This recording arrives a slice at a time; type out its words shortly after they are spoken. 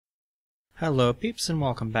Hello peeps and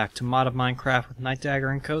welcome back to Mod of Minecraft with Night Dagger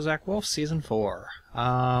and Kozak Wolf Season 4.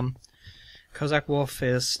 Kozak Wolf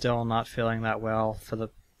is still not feeling that well, for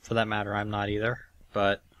that matter I'm not either,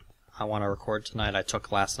 but I want to record tonight. I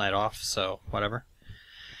took last night off, so whatever.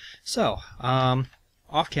 So,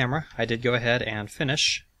 off camera I did go ahead and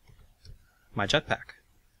finish my jetpack.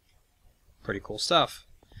 Pretty cool stuff.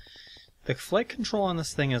 The flight control on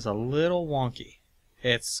this thing is a little wonky.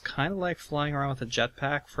 It's kind of like flying around with a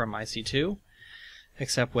jetpack from IC2,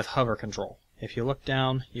 except with hover control. If you look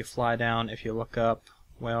down, you fly down. If you look up,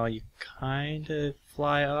 well, you kind of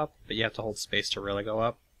fly up, but you have to hold space to really go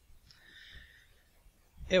up.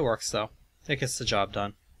 It works though. It gets the job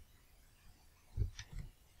done.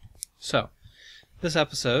 So, this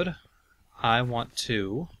episode, I want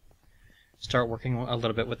to start working a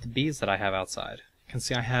little bit with the bees that I have outside. You can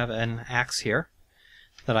see I have an axe here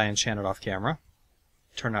that I enchanted off camera.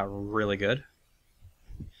 Turned out really good.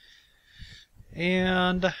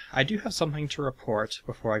 And I do have something to report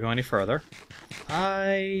before I go any further.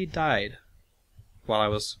 I died while I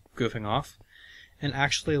was goofing off and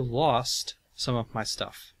actually lost some of my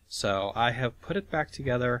stuff. So I have put it back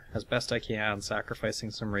together as best I can,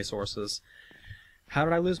 sacrificing some resources. How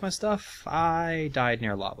did I lose my stuff? I died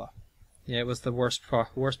near lava. It was the worst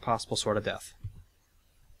possible sort of death.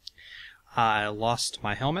 I lost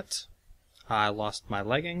my helmet. I lost my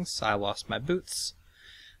leggings, I lost my boots,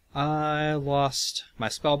 I lost my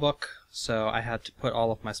spell book, so I had to put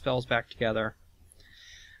all of my spells back together.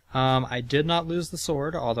 I did not lose the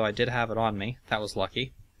sword, although I did have it on me. That was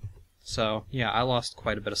lucky. So, yeah, I lost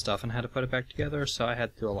quite a bit of stuff and had to put it back together, so I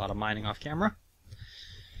had to do a lot of mining off camera.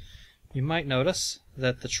 You might notice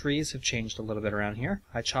that the trees have changed a little bit around here.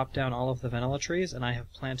 I chopped down all of the vanilla trees, and I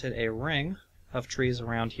have planted a ring of trees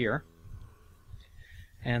around here.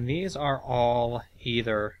 And these are all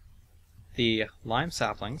either the lime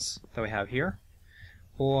saplings that we have here,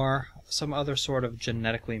 or some other sort of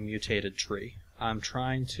genetically mutated tree. I'm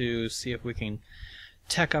trying to see if we can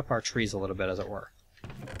tech up our trees a little bit, as it were.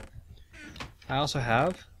 I also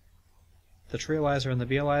have the treealizer and the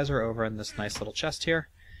beealizer over in this nice little chest here,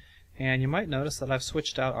 and you might notice that I've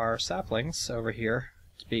switched out our saplings over here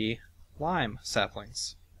to be lime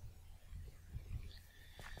saplings.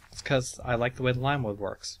 It's because I like the way the lime wood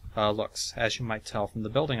looks, as you might tell from the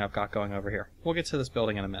building I've got going over here. We'll get to this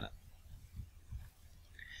building in a minute.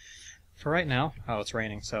 For right now, oh, it's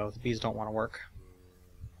raining, so the bees don't want to work.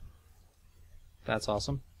 That's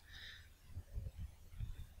awesome.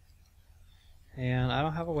 And I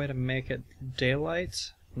don't have a way to make it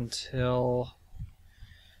daylight until...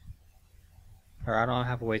 Or I don't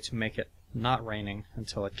have a way to make it not raining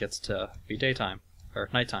until it gets to be daytime, or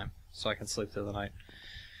nighttime, so I can sleep through the night.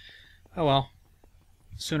 Oh well,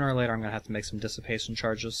 sooner or later I'm going to have to make some dissipation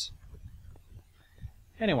charges.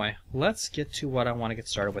 Anyway, let's get to what I want to get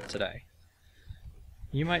started with today.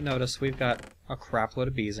 You might notice we've got a crap load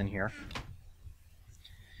of bees in here.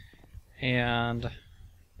 And,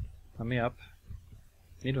 let me up.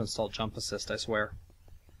 I need to install jump assist, I swear.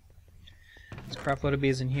 There's a crap load of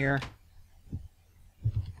bees in here.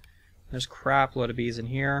 There's a crap load of bees in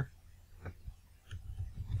here.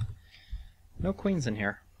 No queens in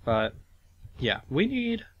here. But, yeah, we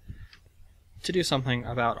need to do something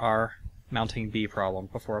about our mounting bee problem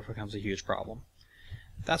before it becomes a huge problem.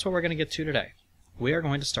 That's what we're going to get to today. We are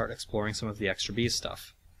going to start exploring some of the Extrabees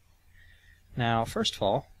stuff. Now, first of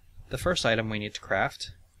all, the first item we need to craft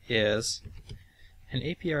is an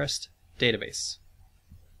apiarist database.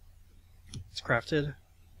 It's crafted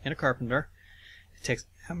in a carpenter. It takes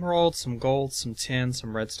emerald, some gold, some tin,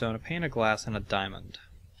 some redstone, a pane of glass, and a diamond.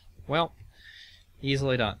 Well,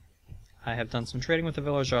 easily done. I have done some trading with the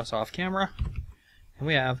villagers off camera, and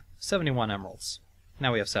we have 71 emeralds.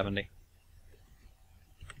 Now we have 70.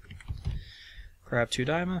 Grab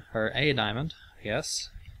a diamond, I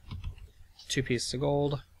guess. 2 pieces of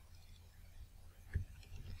gold.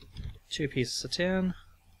 2 pieces of tin.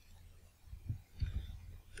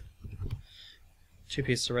 2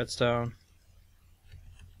 pieces of redstone.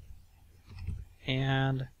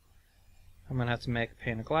 And I'm going to have to make a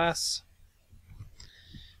pane of glass.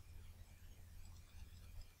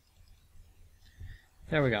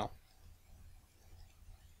 There we go.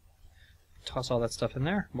 Toss all that stuff in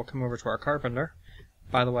there. We'll come over to our carpenter.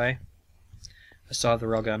 By the way, I still have the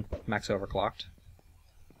railgun max overclocked.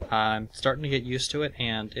 I'm starting to get used to it,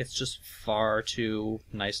 and it's just far too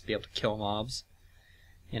nice to be able to kill mobs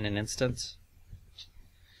in an instant.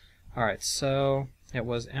 Alright, so it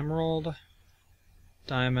was emerald,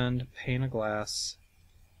 diamond, pane of glass,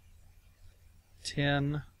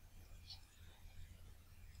 tin,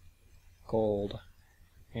 gold,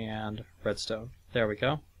 and redstone. There we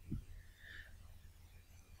go.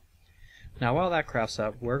 Now while that crafts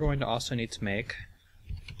up, we're going to also need to make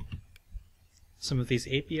some of these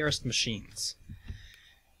apiarist machines.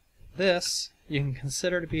 This you can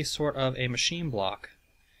consider to be sort of a machine block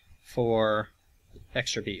for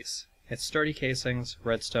Extrabees. It's sturdy casings,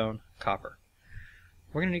 redstone, copper.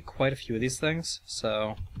 We're going to need quite a few of these things,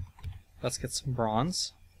 so let's get some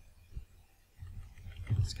bronze.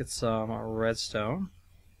 Let's get some redstone.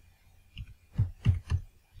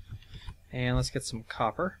 And let's get some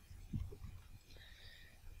copper.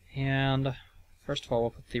 And first of all, we'll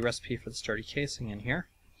put the recipe for the sturdy casing in here.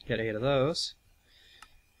 Get 8 of those.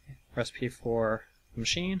 Recipe for the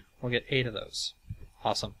machine, we'll get 8 of those.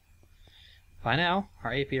 Awesome. By now,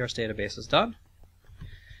 our apiarist database is done.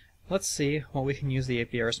 Let's see what we can use the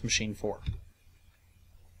apiarist machine for.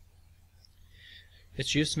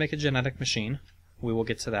 It's used to make a genetic machine. We will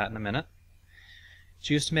get to that in a minute. It's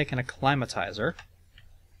used to make an acclimatizer.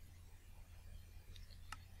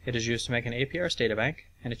 It is used to make an apiarist databank,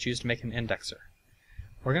 and it's used to make an indexer.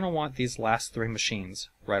 We're going to want these last 3 machines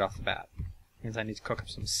right off the bat. Means I need to cook up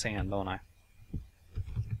some sand, don't I?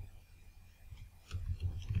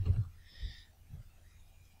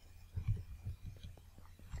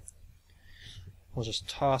 We'll just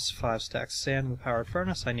toss 5 stacks of sand in the powered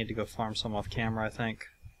furnace. I need to go farm some off camera, I think.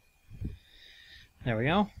 There we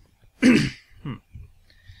go.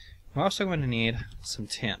 We're also going to need some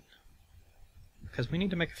tin, because we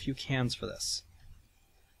need to make a few cans for this.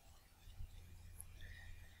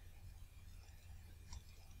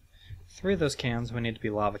 Three of those cans we need to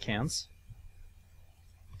be lava cans.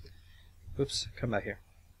 Oops, come back here.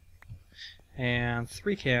 And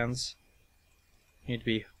 3 cans need to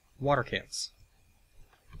be water cans.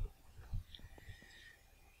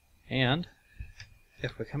 And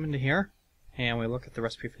if we come into here and we look at the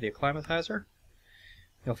recipe for the acclimatizer,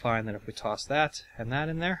 you'll find that if we toss that and that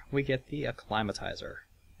in there, we get the acclimatizer,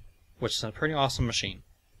 which is a pretty awesome machine.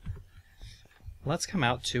 Let's come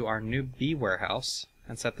out to our new bee warehouse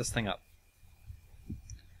and set this thing up.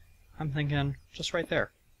 I'm thinking just right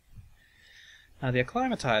there. Now the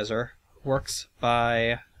acclimatizer works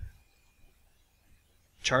by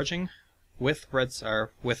charging with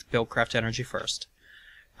Buildcraft energy first.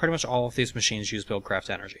 Pretty much all of these machines use Buildcraft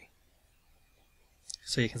energy.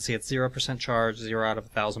 So you can see it's 0% charge, 0 out of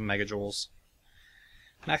 1000 megajoules.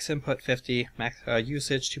 Max input 50, max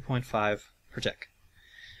usage 2.5 per tick.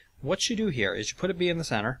 What you do here is you put a bee in the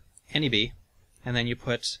center, any bee, and then you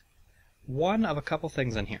put one of a couple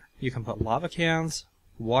things in here. You can put lava cans,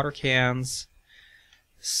 water cans,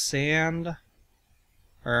 sand,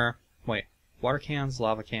 water cans,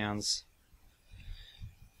 lava cans.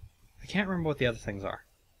 I can't remember what the other things are,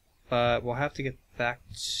 but we'll have to get back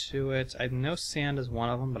to it. I know sand is one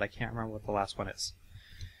of them, but I can't remember what the last one is.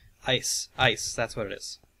 Ice, that's what it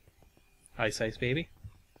is. Ice, baby.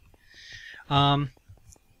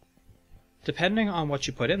 Depending on what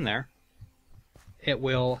you put in there, it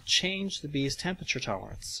will change the bee's temperature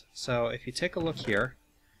tolerance. So if you take a look here,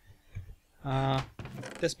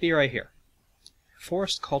 this bee right here,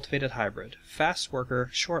 forest cultivated hybrid, fast worker,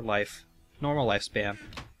 short life, normal lifespan.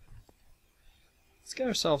 Let's get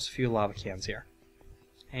ourselves a few lava cans here,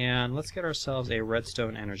 and let's get ourselves a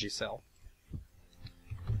redstone energy cell.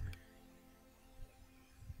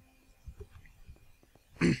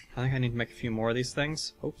 I think I need to make a few more of these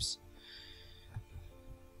things. Oops.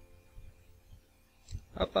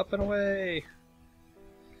 Up and away!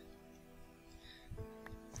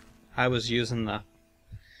 I was using the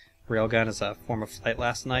railgun as a form of flight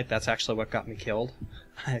last night. That's actually what got me killed.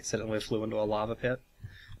 I accidentally flew into a lava pit.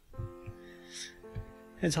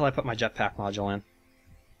 Until I put my jetpack module in.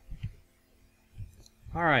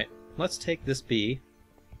 Alright, let's take this bee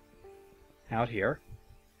out here.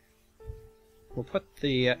 We'll put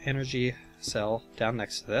the energy cell down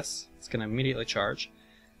next to this. It's going to immediately charge.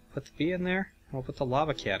 Put the bee in there, and we'll put the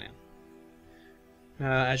lava can in.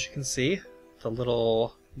 As you can see, the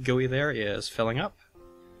little GUI there is filling up.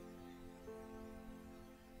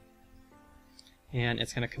 And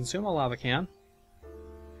it's going to consume a lava can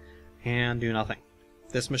and do nothing.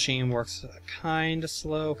 This machine works kind of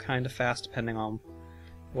slow, kind of fast, depending on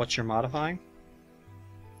what you're modifying.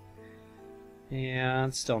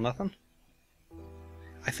 And still nothing.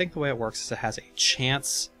 I think the way it works is it has a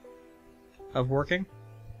chance of working.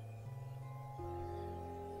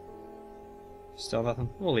 Still nothing.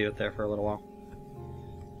 We'll leave it there for a little while.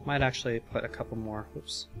 Might actually put a couple more.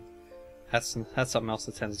 Oops. That's something else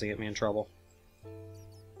that tends to get me in trouble.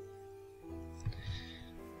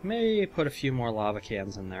 May put a few more lava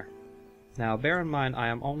cans in there. Now bear in mind I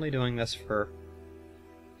am only doing this for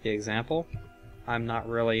the example. I'm not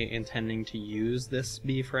really intending to use this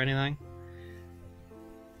bee for anything.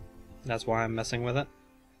 That's why I'm messing with it.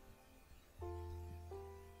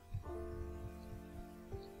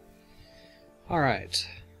 Alright.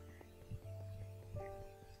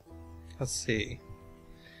 Let's see.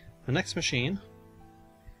 The next machine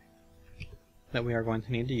that we are going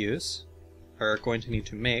to need to use, or going to need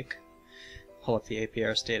to make, pull up the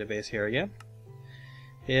apiaries database here again,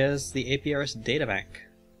 is the apiaries databank.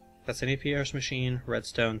 That's an apiaries machine,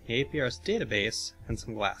 redstone, the apiaries database, and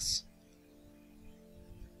some glass.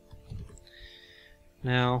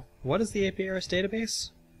 Now, what is the apiaries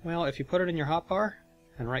database? Well, if you put it in your hotbar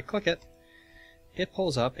and right click it, it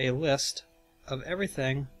pulls up a list of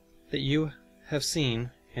everything that you have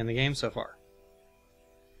seen in the game so far.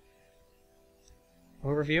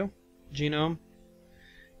 Overview, genome.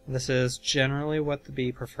 This is generally what the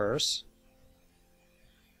bee prefers.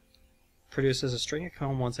 Produces a string of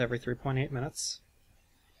comb once every 3.8 minutes.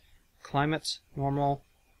 Climate, normal.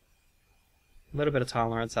 A little bit of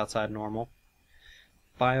tolerance outside normal.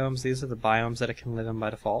 Biomes, these are the biomes that it can live in by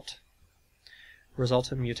default.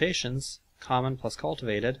 Resultant mutations, common plus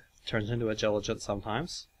cultivated, turns into a diligent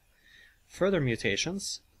sometimes. Further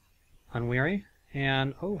mutations, unweary,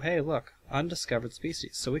 and oh hey look, undiscovered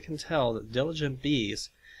species. So we can tell that diligent bees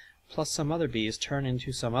plus some other bees turn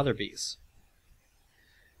into some other bees.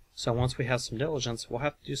 So once we have some diligence, we'll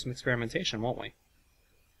have to do some experimentation, won't we?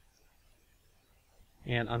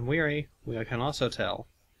 And unweary, we can also tell.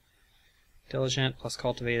 Diligent plus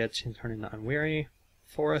cultivated can turn into unweary.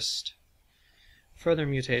 Forest. Further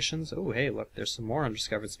mutations. Oh, hey, look, there's some more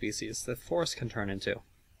undiscovered species that forest can turn into.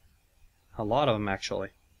 A lot of them, actually.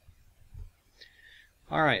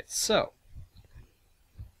 Alright, so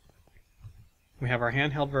we have our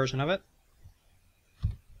handheld version of it.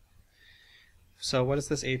 So what is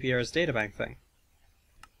this apiaries databank thing?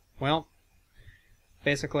 Well,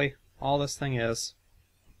 basically, all this thing is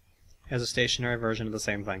a stationary version of the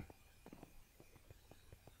same thing.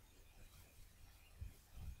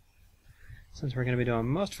 Since we're going to be doing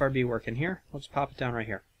most of our bee work in here, we'll just pop it down right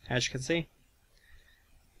here. As you can see,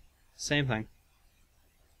 same thing.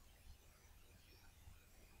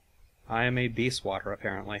 I am a bee swatter,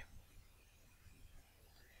 apparently.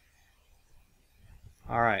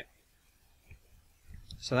 Alright.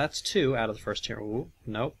 So that's 2 out of the first tier. Ooh,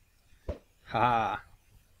 nope. Ha!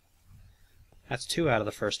 That's 2 out of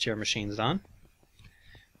the first tier machines done.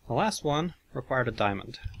 The last one required a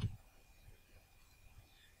diamond.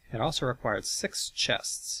 It also required 6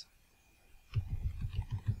 chests.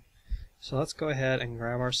 So let's go ahead and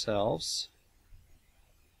grab ourselves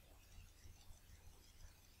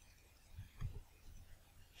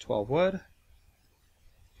 .12 wood,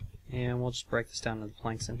 and we'll just break this down into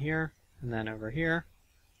planks in here, and then over here.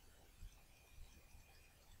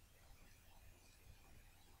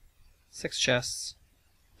 Six chests,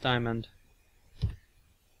 diamond,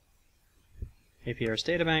 apiaries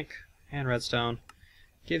databank, and redstone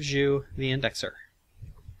gives you the indexer.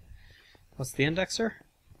 What's the indexer?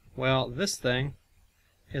 Well, this thing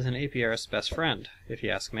is an apiarist's best friend, if you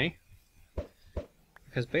ask me.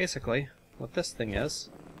 Because basically, what this thing is...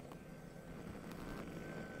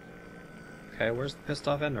 Okay, where's the pissed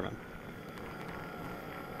off Enderman?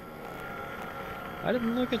 I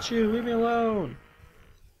didn't look at you, leave me alone!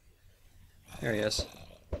 There he is.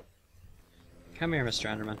 Come here, Mr.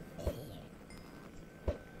 Enderman.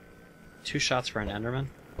 2 shots for an Enderman?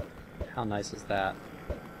 How nice is that?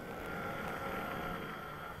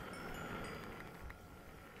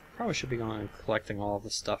 Probably should be going and collecting all of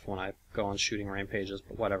this stuff when I go on shooting rampages,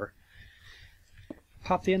 but whatever.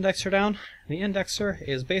 Pop the indexer down. The indexer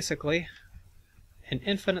is basically an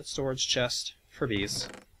infinite storage chest for bees.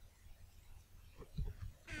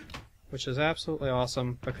 Which is absolutely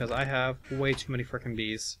awesome because I have way too many frickin'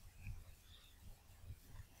 bees.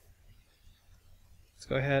 Let's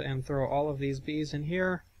go ahead and throw all of these bees in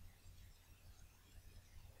here.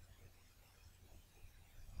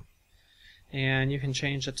 And you can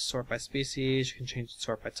change it to sort by species, you can change it to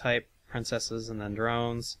sort by type, princesses and then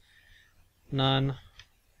drones. None.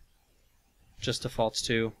 Just defaults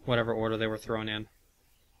to whatever order they were thrown in.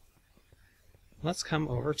 Let's come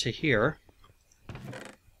over to here.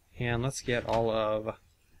 And let's get all of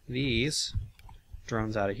these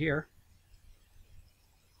drones out of here.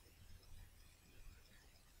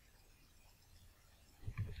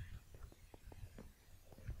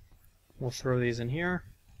 We'll throw these in here.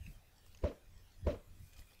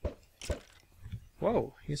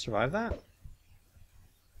 Whoa, you survived that?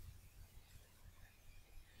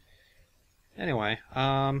 Anyway,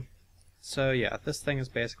 so yeah, this thing is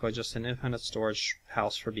basically just an infinite storage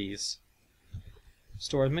house for bees.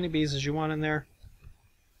 Store as many bees as you want in there.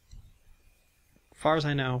 As far as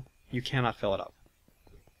I know, you cannot fill it up.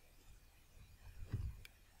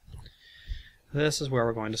 This is where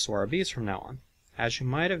we're going to store our bees from now on. As you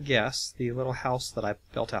might have guessed, the little house that I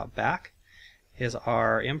built out back is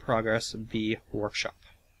our in-progress bee workshop.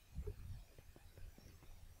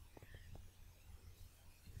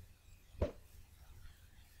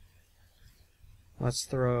 Let's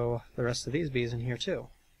throw the rest of these bees in here too.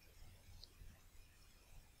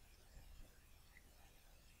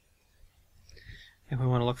 If we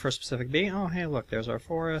want to look for a specific bee, oh hey look, there's our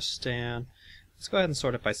forest, and let's go ahead and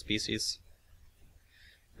sort it by species.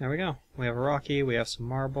 There we go. We have a rocky, we have some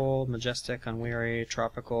marble, majestic, unweary,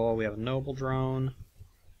 tropical, we have a noble drone,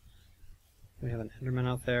 we have an enderman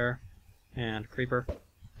out there, and creeper.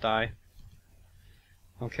 Die.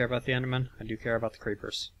 Don't care about the enderman, I do care about the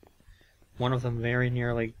creepers. One of them very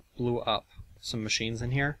nearly blew up some machines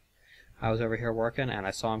in here. I was over here working and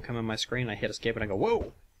I saw him come in my screen, I hit escape and I go,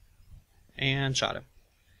 whoa! And shot him.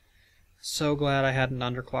 So glad I hadn't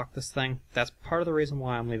underclocked this thing. That's part of the reason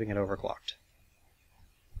why I'm leaving it overclocked.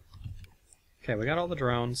 Okay, we got all the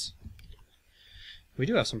drones. We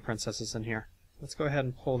do have some princesses in here. Let's go ahead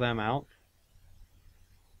and pull them out.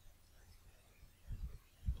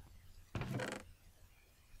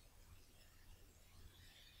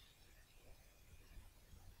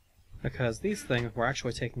 Because these things were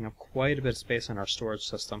actually taking up quite a bit of space in our storage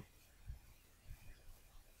system.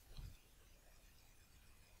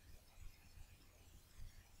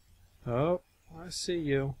 Oh, I see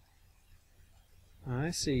you. I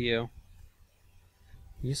see you.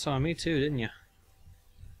 You saw me too, didn't you?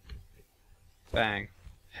 Bang.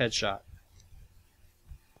 Headshot.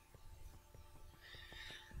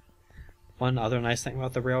 One other nice thing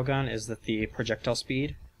about the railgun is that the projectile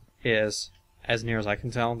speed is, as near as I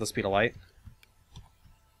can tell, the speed of light.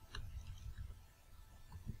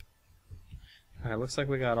 Alright, looks like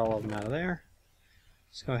we got all of them out of there.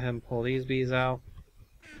 Let's go ahead and pull these bees out.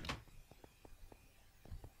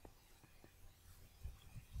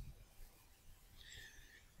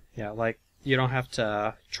 Yeah, like, you don't have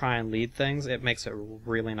to try and lead things. It makes it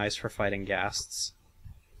really nice for fighting ghasts.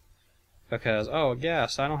 Because, oh,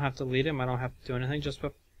 ghast, I don't have to lead him, I don't have to do anything, just,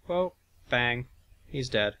 oh, bang, he's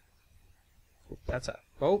dead. That's a,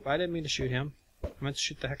 oh, I didn't mean to shoot him. I meant to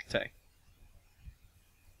shoot the Hecate.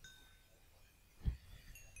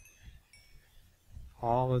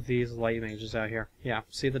 All of these light mages out here. Yeah,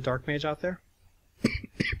 see the dark mage out there?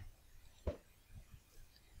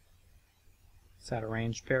 It's out of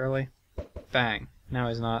range barely. Bang. Now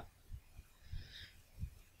he's not.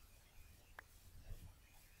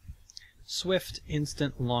 Swift,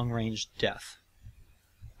 instant, long-range death.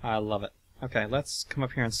 I love it. Okay, let's come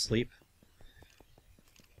up here and sleep.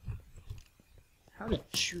 How did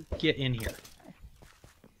you get in here?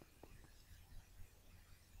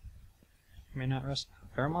 May not rest.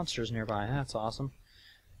 There are monsters nearby. That's awesome.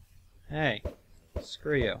 Hey,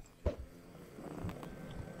 screw you.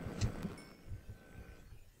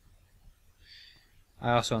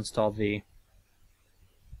 I also installed the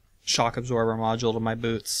shock absorber module to my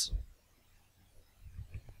boots.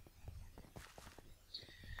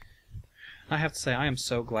 I have to say, I am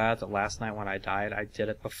so glad that last night when I died, I did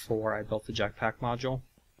it before I built the jetpack module.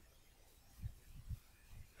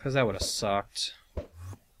 Because that would have sucked.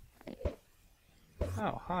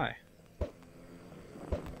 Oh, hi.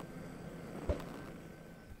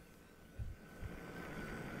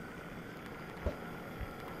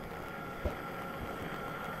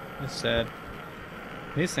 It's sad.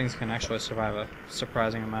 These things can actually survive a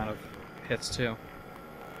surprising amount of hits, too.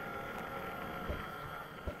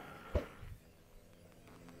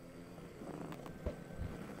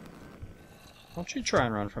 Don't you try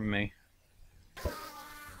and run from me.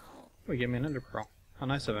 Oh, he gave me an ender pearl. How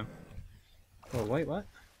nice of him. Oh, wait, what?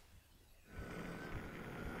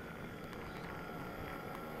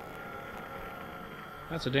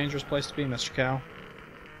 That's a dangerous place to be, Mr. Cow.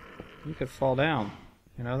 You could fall down.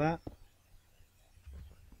 You know that?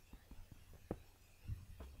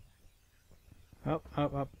 Up,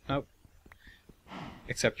 up, up, up.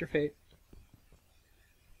 Accept your fate.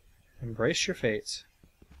 Embrace your fates.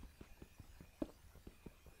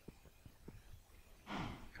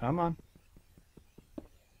 Come on.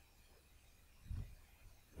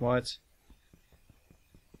 What?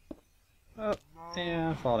 Oh,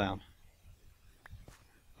 and fall down.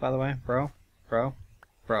 By the way, bro.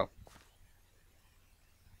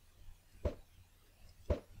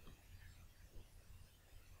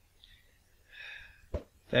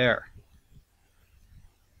 There.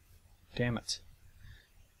 Damn it.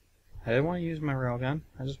 I didn't want to use my railgun.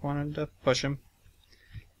 I just wanted to push him.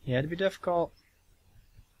 He had to be difficult.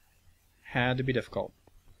 Had to be difficult.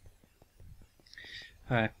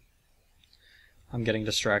 Alright. I'm getting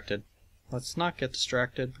distracted. let's not get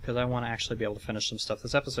distracted because I want to actually be able to finish some stuff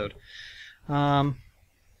this episode. Now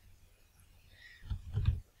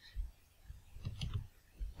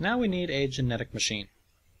we need a genetic machine.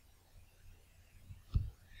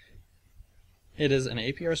 It is an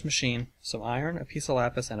apiaries machine, some iron, a piece of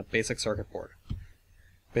lapis, and a basic circuit board.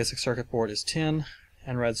 Basic circuit board is tin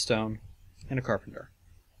and redstone and a carpenter.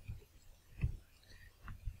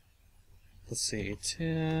 Let's see,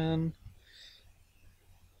 tin.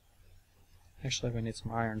 Actually, we need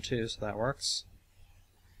some iron too, so that works.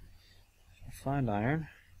 I'll find iron.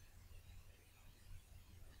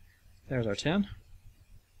 There's our tin.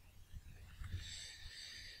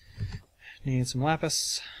 Need some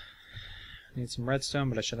lapis. Need some redstone,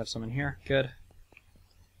 but I should have some in here. Good.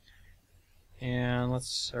 And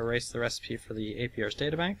let's erase the recipe for the apiaries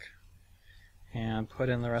databank and put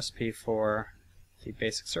in the recipe for the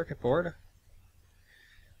basic circuit board.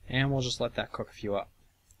 And we'll just let that cook a few up.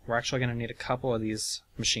 We're actually going to need a couple of these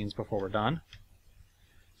machines before we're done.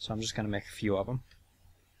 So I'm just going to make a few of them.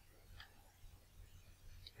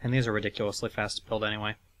 And these are ridiculously fast to build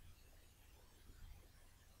anyway.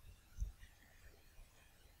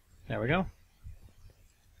 There we go.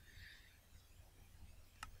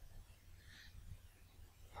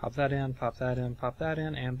 Pop that in, pop that in, pop that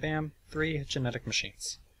in, and bam, 3 genetic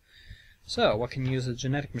machines. So, what can you use a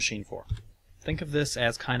genetic machine for? Think of this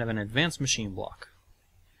as kind of an advanced machine block.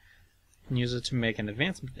 You can use it to make an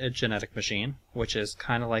advanced genetic machine, which is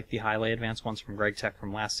kind of like the highly advanced ones from Greg Tech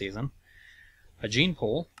from last season, a gene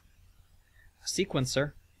pool, a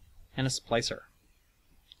sequencer, and a splicer.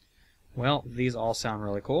 Well, these all sound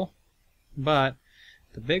really cool, but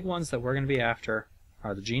the big ones that we're going to be after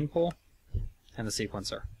are the gene pool and the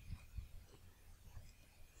sequencer.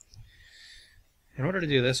 In order to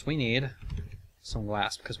do this, we need some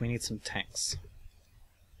glass because we need some tanks.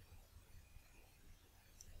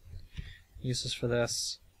 Uses for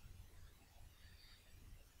this.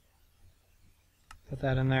 Put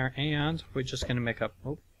that in there, and we're just going to make up...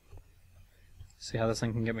 Oh, see how this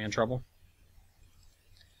thing can get me in trouble?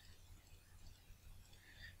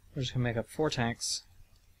 We're just going to make up 4 tanks.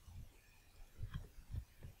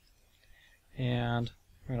 And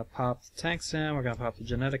we're going to pop the tanks in, we're going to pop the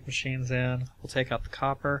genetic machines in, we'll take out the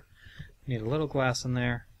copper, we need a little glass in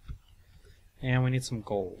there, and we need some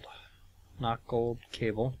gold. Not gold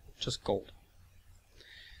cable, just gold.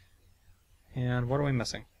 And what are we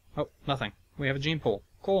missing? Oh, nothing. We have a gene pool.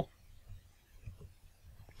 Cool.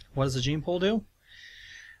 What does the gene pool do?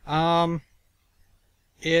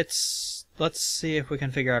 Let's see if we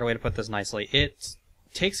can figure out a way to put this nicely. It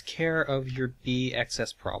takes care of your bee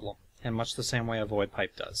excess problem, in much the same way a void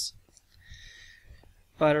pipe does.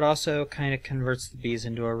 But it also kind of converts the bees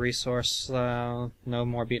into a resource. No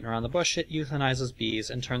more beating around the bush. It euthanizes bees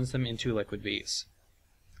and turns them into liquid bees,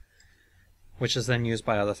 which is then used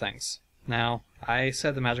by other things. Now, I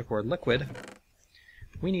said the magic word liquid.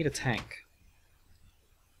 We need a tank.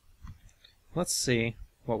 Let's see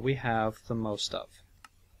what we have the most of.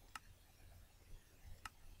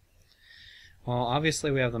 Well,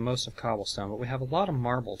 obviously we have the most of cobblestone, but we have a lot of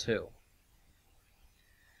marble too.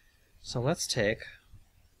 So let's take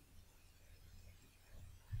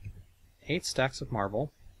 8 stacks of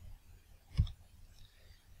marble,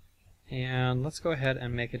 and let's go ahead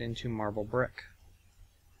and make it into marble brick.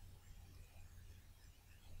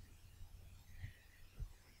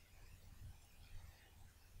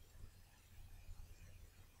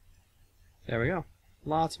 There we go.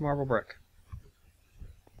 Lots of marble brick.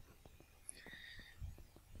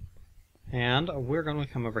 And we're going to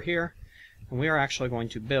come over here, and we are actually going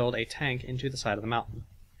to build a tank into the side of the mountain.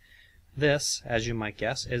 This, as you might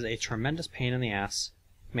guess, is a tremendous pain in the ass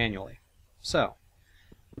manually. So,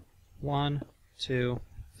 1, 2,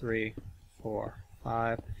 3, 4,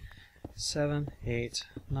 5, 7, 8,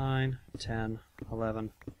 9, 10,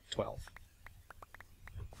 11, 12.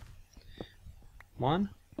 1,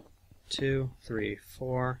 2, 3,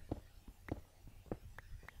 4,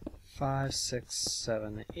 5, 6,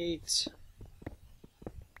 7, 8,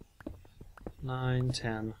 9,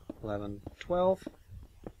 10, 11, 12.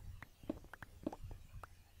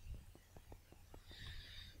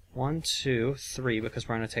 1, 2, 3, because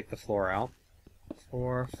we're going to take the floor out.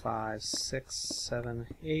 4, 5, 6, 7,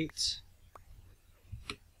 8.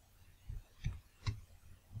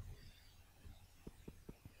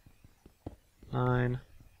 9,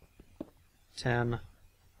 10,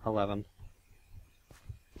 11.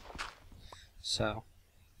 So,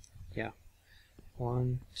 yeah.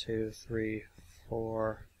 1, 2, 3,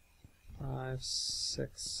 4, 5,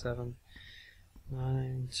 6, 7,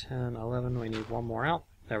 9, 10, 11. We need one more out.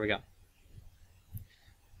 There we go.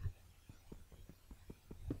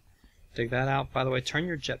 dig that out. By the way, turn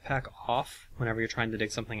your jetpack off whenever you're trying to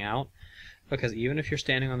dig something out, because even if you're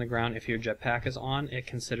standing on the ground, if your jetpack is on, it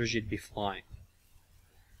considers you to be flying.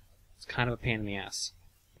 It's kind of a pain in the ass.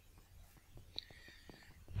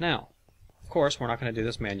 Now, of course, we're not going to do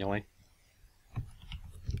this manually.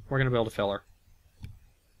 We're going to build a filler.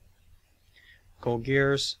 Gold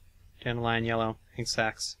gears, dandelion yellow, ink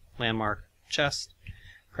sacks, landmark, chest,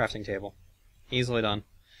 crafting table. Easily done.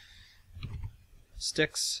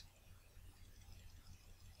 Sticks.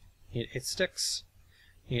 Need 8 sticks.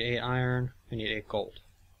 Need 8 iron. We need 8 gold.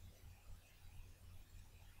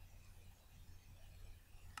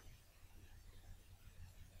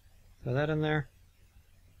 Throw that in there.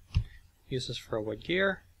 Use this for a wood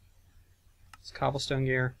gear. It's cobblestone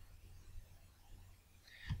gear.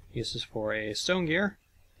 Use this for a stone gear.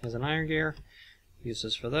 As an iron gear. Use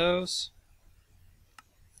this for those.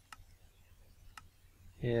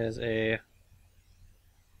 Is a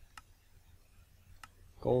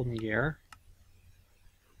golden gear.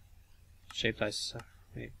 Shaped ice.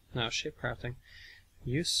 Wait, no, shape crafting.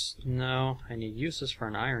 Use. No, I need uses for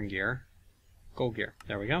an iron gear. Gold gear.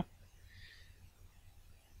 There we go.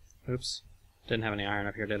 Oops. Didn't have any iron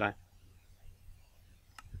up here, did I?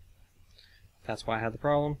 That's why I had the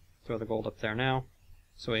problem. Throw the gold up there now,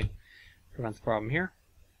 so we prevent the problem here.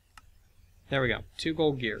 There we go. 2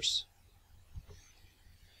 gold gears.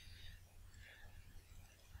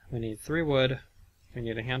 We need 3 wood. We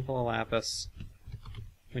need a handful of lapis.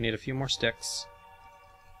 We need a few more sticks.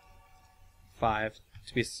 5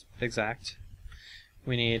 to be exact.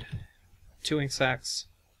 We need 2 ink sacks.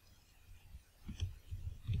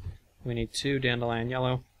 We need 2 dandelion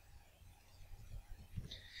yellow.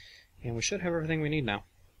 And we should have everything we need now.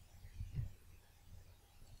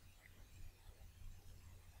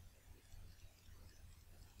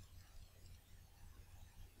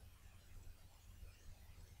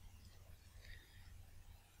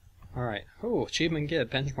 Alright. Oh, achievement get,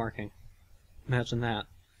 benchmarking. Imagine that.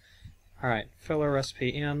 Alright, filler recipe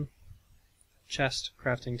in. Chest,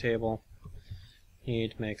 crafting table.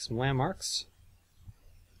 Need to make some landmarks.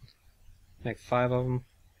 Make 5 of them.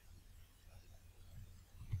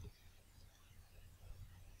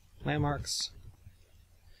 Landmarks.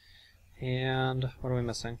 And what are we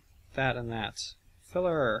missing? That and that.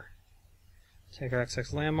 Filler. Take our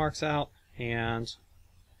XX landmarks out and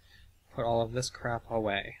put all of this crap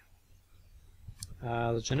away.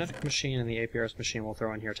 The genetic machine and the apiaries machine we'll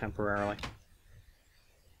throw in here temporarily.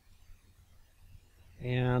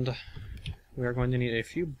 And we are going to need a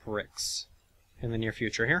few bricks in the near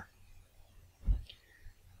future here.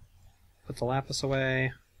 Put the lapis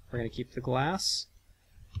away. We're going to keep the glass.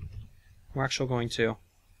 We're actually going to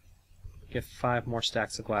get 5 more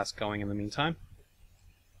stacks of glass going in the meantime.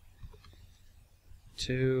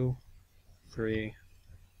 2, 3,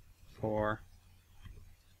 4,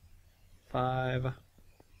 5.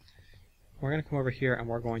 We're going to come over here and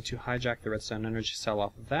we're going to hijack the redstone energy cell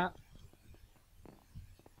off of that.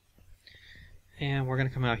 And we're going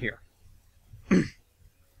to come out here.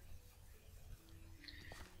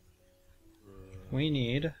 We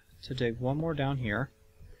need to dig one more down here.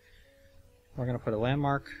 We're going to put a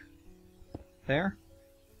landmark there,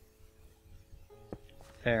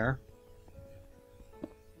 there,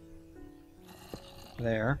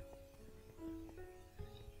 there,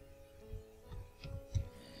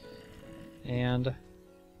 and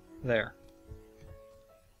there.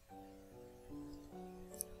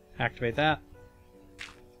 Activate that.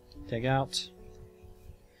 Dig out.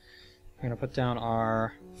 We're going to put down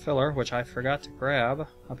our filler, which I forgot to grab,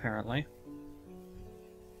 apparently.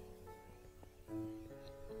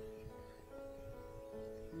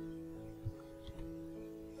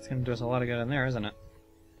 It's going to do us a lot of good in there, isn't it?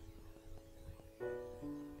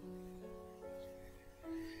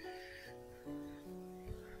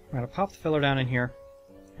 We're going to pop the filler down in here,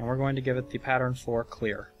 and we're going to give it the pattern for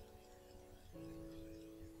clear.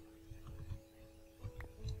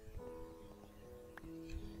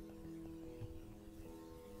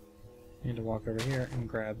 Need to walk over here and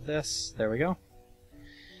grab this. There we go.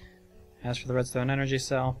 As for the redstone energy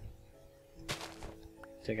cell,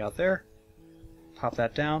 dig out there, pop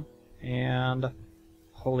that down, and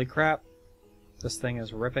holy crap, this thing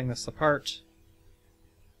is ripping this apart.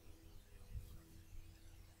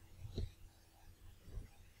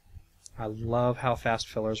 I love how fast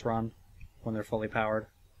fillers run when they're fully powered.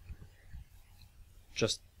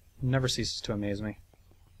 Just never ceases to amaze me.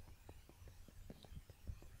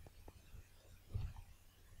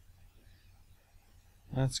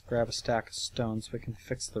 Let's grab a stack of stone so we can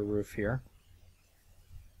fix the roof here.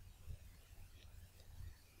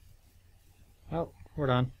 Oh, we're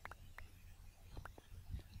done.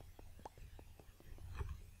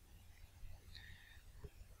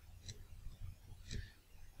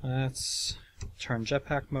 Let's turn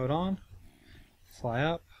jetpack mode on. Fly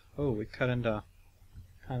up. Oh, we cut into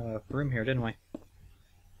kind of a room here, didn't we?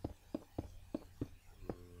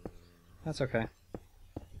 That's okay.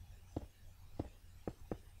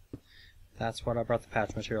 That's what I brought the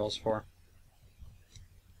patch materials for.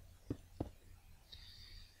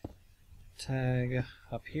 Tag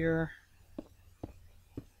up here.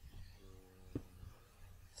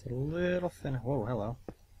 It's a little finicky. Whoa, hello.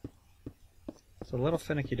 It's a little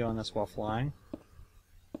finicky doing this while flying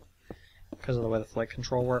because of the way the flight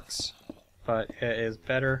control works, but it is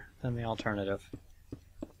better than the alternative.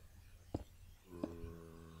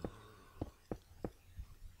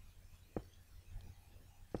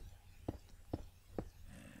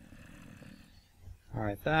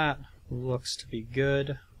 Alright, that looks to be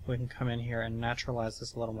good. We can come in here and naturalize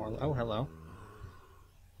this a little more. Oh, hello.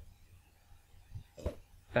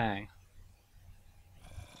 Bang.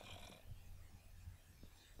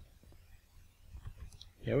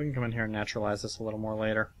 Yeah, we can come in here and naturalize this a little more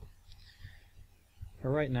later. But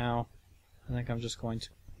right now, I think I'm just going to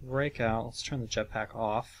break out. Let's turn the jetpack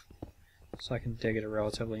off so I can dig at a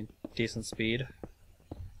relatively decent speed.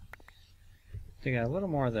 Dig out a little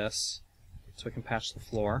more of this so we can patch the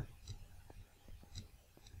floor.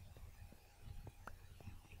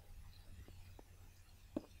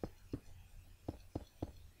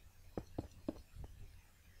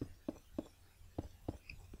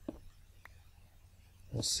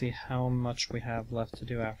 We'll see how much we have left to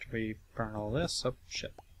do after we burn all this. Oh,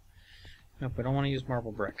 shit. Nope, we don't want to use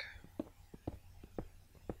marble brick.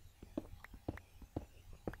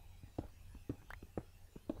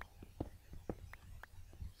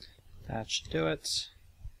 That should do it.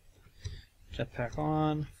 Jetpack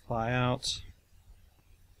on, fly out.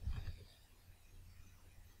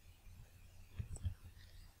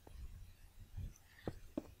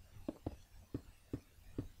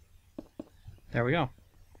 There we go.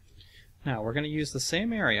 Now we're going to use the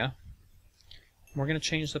same area. We're going to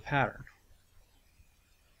change the pattern.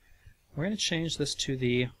 We're going to change this to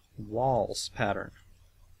the walls pattern.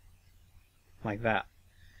 Like that.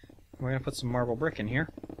 We're going to put some marble brick in here.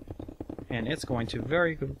 And it's going to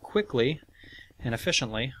very quickly and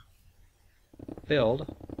efficiently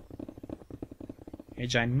build a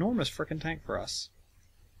ginormous frickin' tank for us.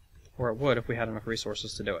 Or it would if we had enough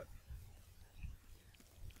resources to do it.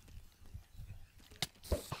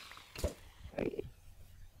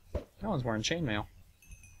 That one's wearing chainmail.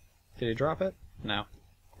 Did he drop it? No.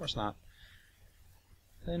 Of course not.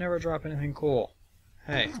 They never drop anything cool.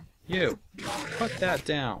 Hey, you! Put that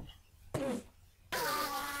down!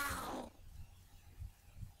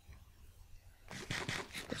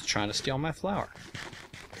 He's trying to steal my flour.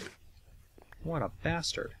 What a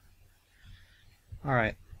bastard.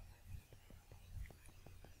 Alright.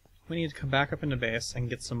 We need to come back up into base and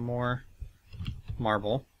get some more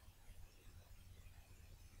marble.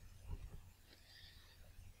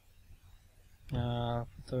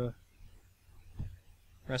 Put the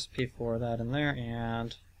recipe for that in there,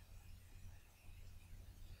 and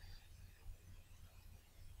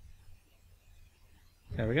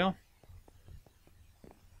there we go.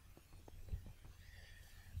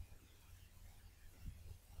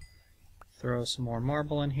 Throw some more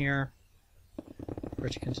marble in here for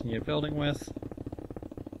it to continue building with.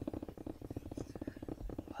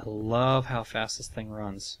 I love how fast this thing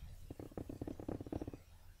runs.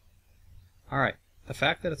 Alright, the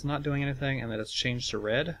fact that it's not doing anything and that it's changed to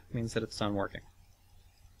red means that it's done working.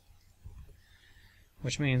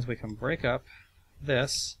 Which means we can break up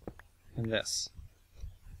this and this.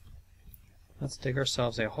 Let's dig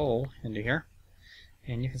ourselves a hole into here,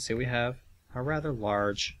 and you can see we have a rather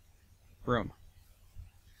large room.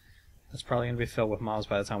 That's probably going to be filled with mobs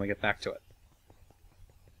by the time we get back to it.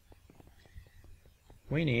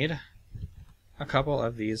 We need a couple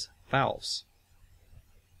of these valves.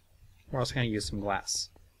 We're also going to use some glass.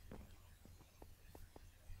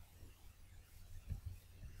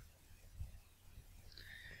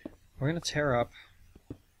 We're going to tear up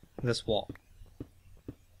this wall.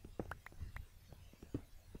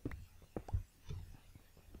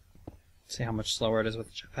 See how much slower it is with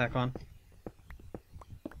the jetpack on?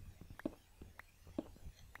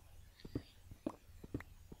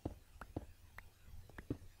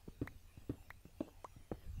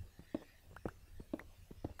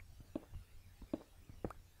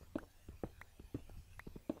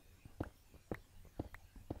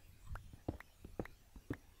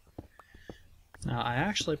 Now, I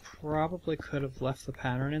actually probably could have left the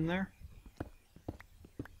pattern in there.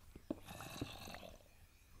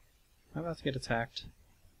 I'm about to get attacked.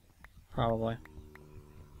 Probably.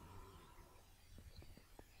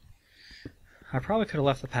 I probably could have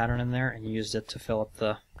left the pattern in there and used it to fill up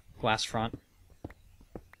the glass front.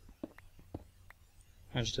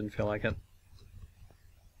 I just didn't feel like it.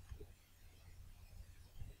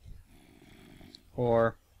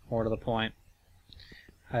 Or, more to the point,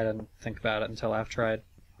 I didn't think about it until after I'd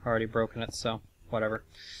already broken it, so whatever.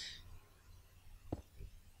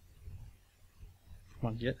 Come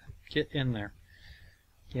on, get in there.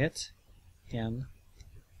 Get in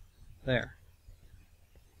there.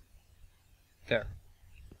 There.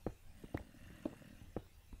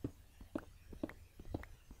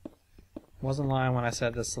 Wasn't lying when I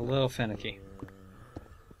said this is a little finicky.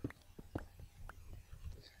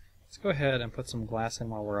 Let's go ahead and put some glass in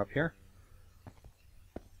while we're up here.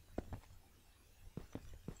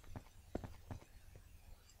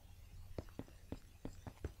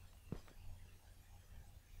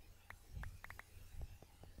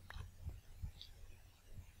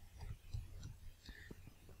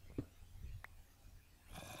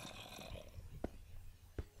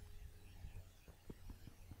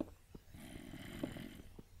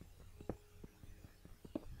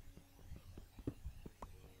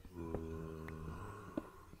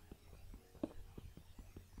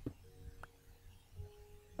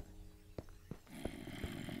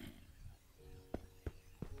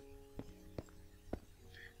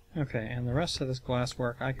 Okay, and the rest of this glass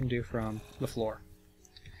work I can do from the floor.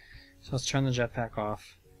 So let's turn the jetpack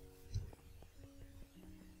off.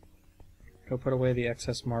 Go put away the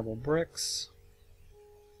excess marble bricks.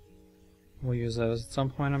 We'll use those at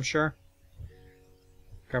some point, I'm sure.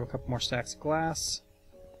 Grab a couple more stacks of glass.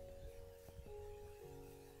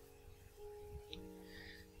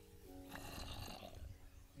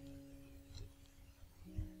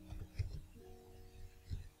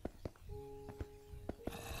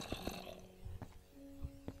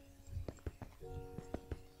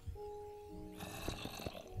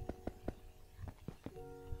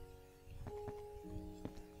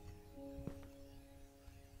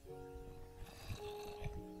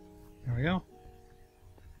 There we go.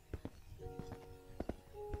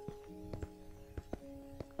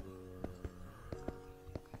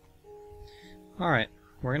 Alright,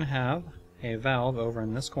 we're going to have a valve over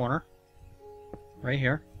in this corner, right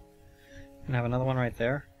here. We're going to have another one right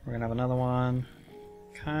there. We're going to have another one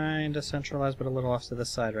kind of centralized, but a little off to this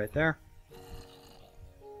side right there.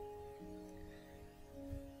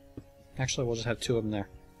 Actually, we'll just have two of them there.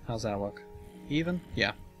 How's that look? Even?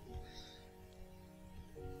 Yeah.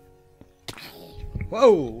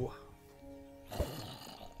 Whoa!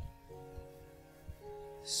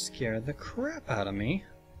 Scared the crap out of me.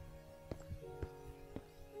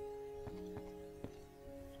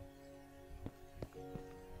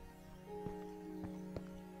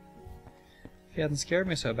 If he hadn't scared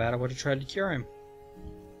me so bad, I would have tried to cure him.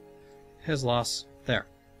 His loss. There.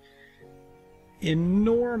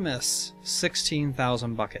 Enormous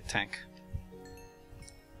 16,000 bucket tank.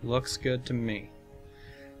 Looks good to me.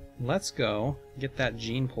 Let's go get that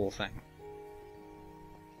gene pool thing.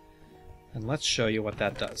 And let's show you what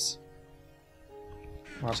that does.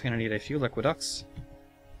 We're also going to need a few liquiducts.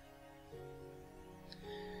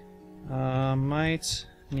 Might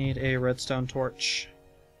need a redstone torch.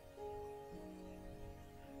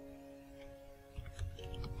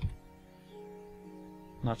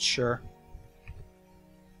 Not sure.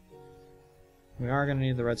 We are going to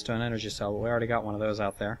need the redstone energy cell, but we already got one of those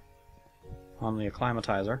out there on the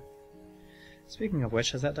acclimatizer. Speaking of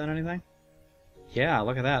which, has that done anything? Yeah,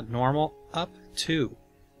 look at that. Normal up 2.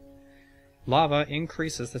 Lava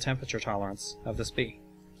increases the temperature tolerance of this bee.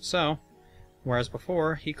 So, whereas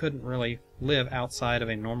before he couldn't really live outside of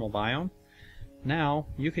a normal biome, now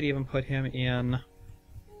you could even put him in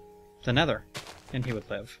the nether and he would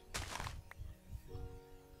live.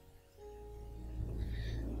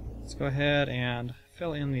 Let's go ahead and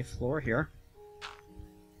fill in the floor here.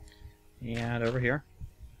 And over here.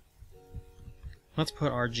 Let's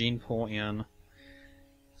put our gene pool in.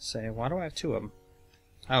 Say, why do I have two of them?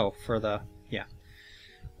 Oh, for the, yeah.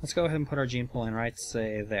 Let's go ahead and put our gene pool in right,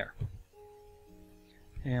 say, there.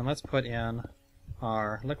 And let's put in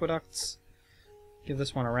our liquiducts. Give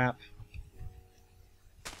this one a wrap.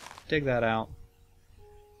 Dig that out.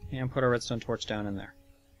 And put our redstone torch down in there.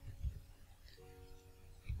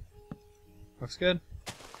 Looks good.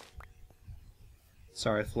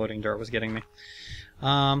 Sorry, floating dirt was getting me.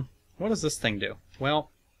 What does this thing do? Well,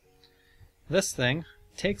 this thing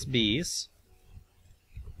takes bees,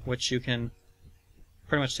 which you can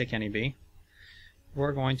pretty much take any bee.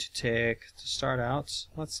 We're going to take, to start out,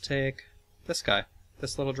 let's take this guy,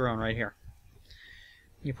 this little drone right here.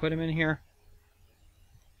 You put him in here,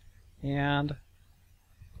 and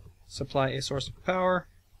supply a source of power,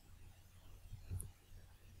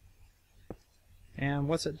 And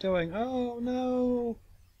what's it doing? Oh no!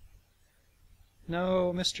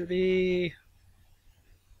 No, Mr. B!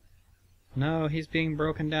 No, he's being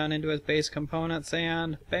broken down into his base components,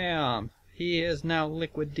 and bam! He is now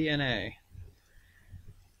liquid DNA.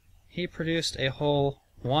 He produced a whole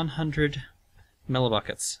 100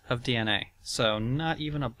 millibuckets of DNA, so not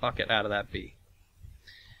even a bucket out of that bee.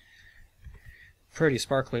 Pretty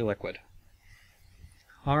sparkly liquid.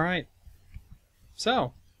 Alright,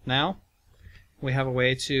 so now we have a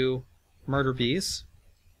way to murder bees.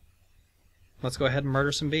 Let's go ahead and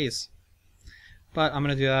murder some bees. But I'm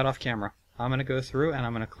going to do that off camera. I'm going to go through and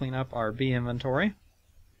I'm going to clean up our bee inventory.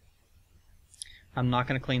 I'm not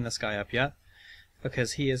going to clean this guy up yet,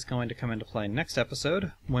 because he is going to come into play next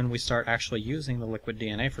episode when we start actually using the liquid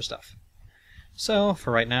DNA for stuff. So,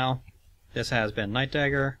 for right now, this has been Night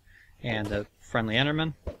Dagger and the Friendly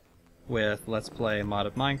Enderman with Let's Play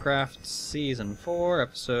Modded Minecraft Season 4,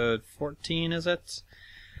 Episode 14, is it?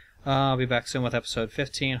 I'll be back soon with Episode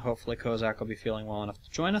 15. Hopefully Kozak will be feeling well enough to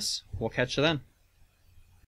join us. We'll catch you then.